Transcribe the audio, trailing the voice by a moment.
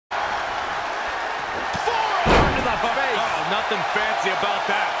Forearm to the face. Oh, nothing fancy about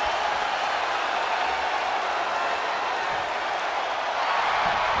that.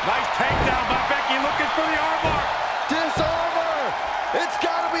 Nice takedown by Becky, looking for the armbar. Disarmer! It's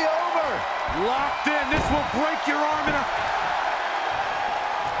got to be over. Locked in. This will break your arm in a...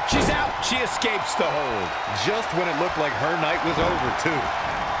 She's out. She escapes the hold. Just when it looked like her night was over, too.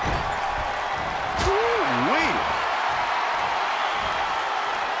 Ooh-wee.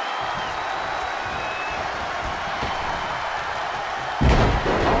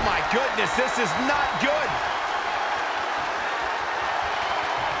 Oh, my goodness. This is not good.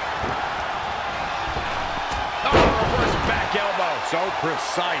 Back elbow. So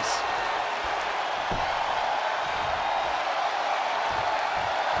precise.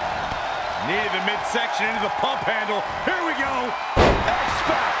 Knee to the midsection into the pump handle. Here we go.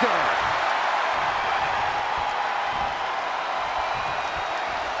 X-Factor.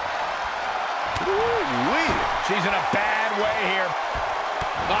 Ooh-wee. She's in a bad way here.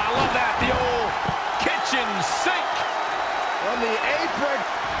 Oh, I love that. The old kitchen sink. On the apron.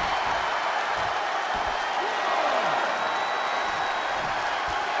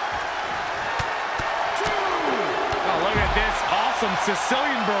 Awesome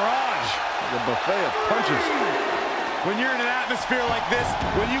Sicilian barrage. The buffet of punches. When you're in an atmosphere like this,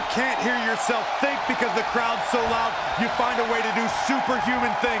 when you can't hear yourself think because the crowd's so loud, you find a way to do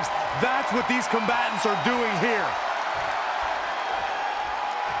superhuman things. That's what these combatants are doing here.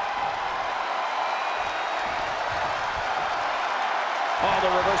 Oh,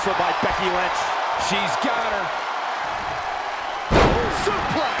 the reversal by Becky Lynch. She's got her.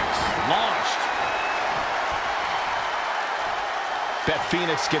 Suplex. Launched. Beth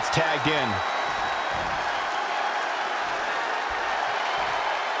Phoenix gets tagged in.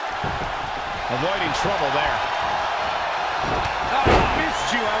 Avoiding trouble there. Oh, I missed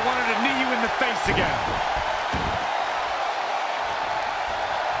you. I wanted to knee you in the face again.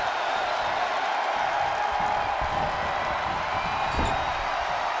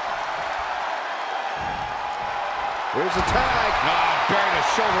 Here's a tag. Ah, buried a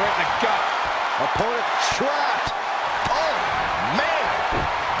shoulder right in the gut. Opponent trapped. Oh, man.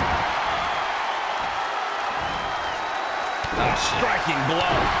 A striking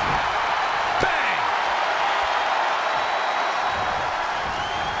blow. Bang.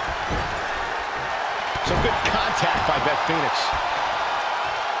 Some good contact by Beth Phoenix.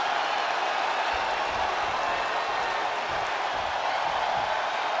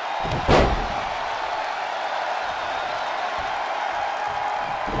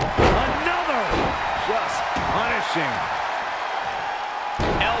 Just punishing.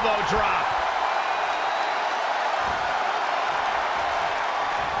 Elbow drop.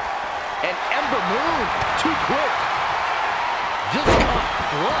 And Ember Moon, too quick. Just caught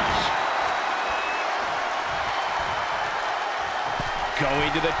flush.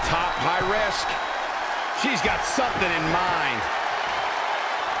 Going to the top, high risk. She's got something in mind.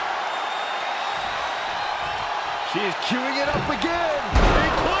 She's queuing it up again.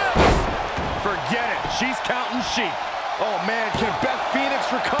 Eclipse. Forget it. She's counting sheep. Oh, man, can Beth Phoenix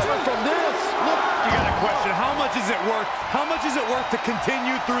recover from this? Look, you got a question. How much is it worth? How much is it worth to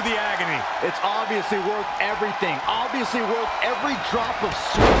continue through the agony? It's obviously worth everything. Obviously worth every drop of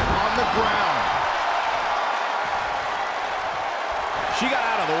sweat on the ground. She got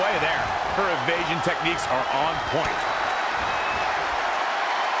out of the way there. Her evasion techniques are on point.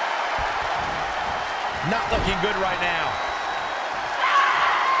 Not looking good right now.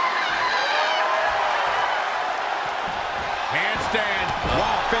 Handstand.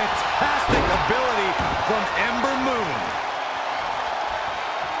 Wow, fantastic ability from Ember Moon.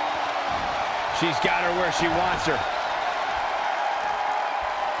 She's got her where she wants her.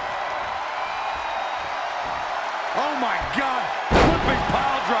 Oh my God, flipping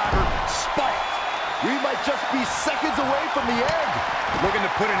pile driver, spiked. We might just be seconds away from the end. Looking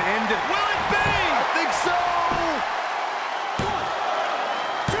to put an end to... Will it be? I think so.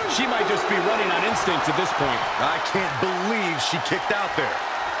 She might just be running on instincts at this point. I can't believe she kicked out there.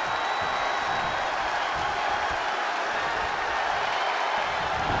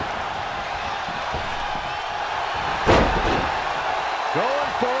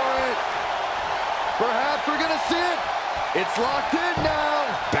 Going for it. Perhaps we're going to see it. It's locked in now.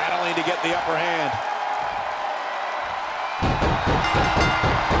 Battling to get the upper hand.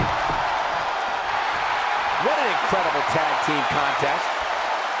 What an incredible tag team contest.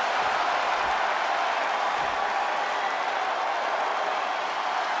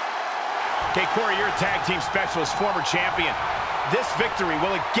 Okay, Corey, you're a tag team specialist, former champion. This victory,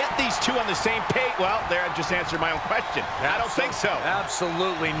 will it get these two on the same page? Well, there, I just answered my own question. I don't think so.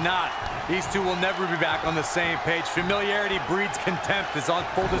 Absolutely not. These two will never be back on the same page. Familiarity breeds contempt is on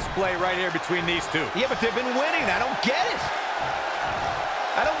full display right here between these two. Yeah, but they've been winning. I don't get it.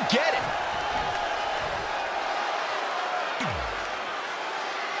 I don't get it.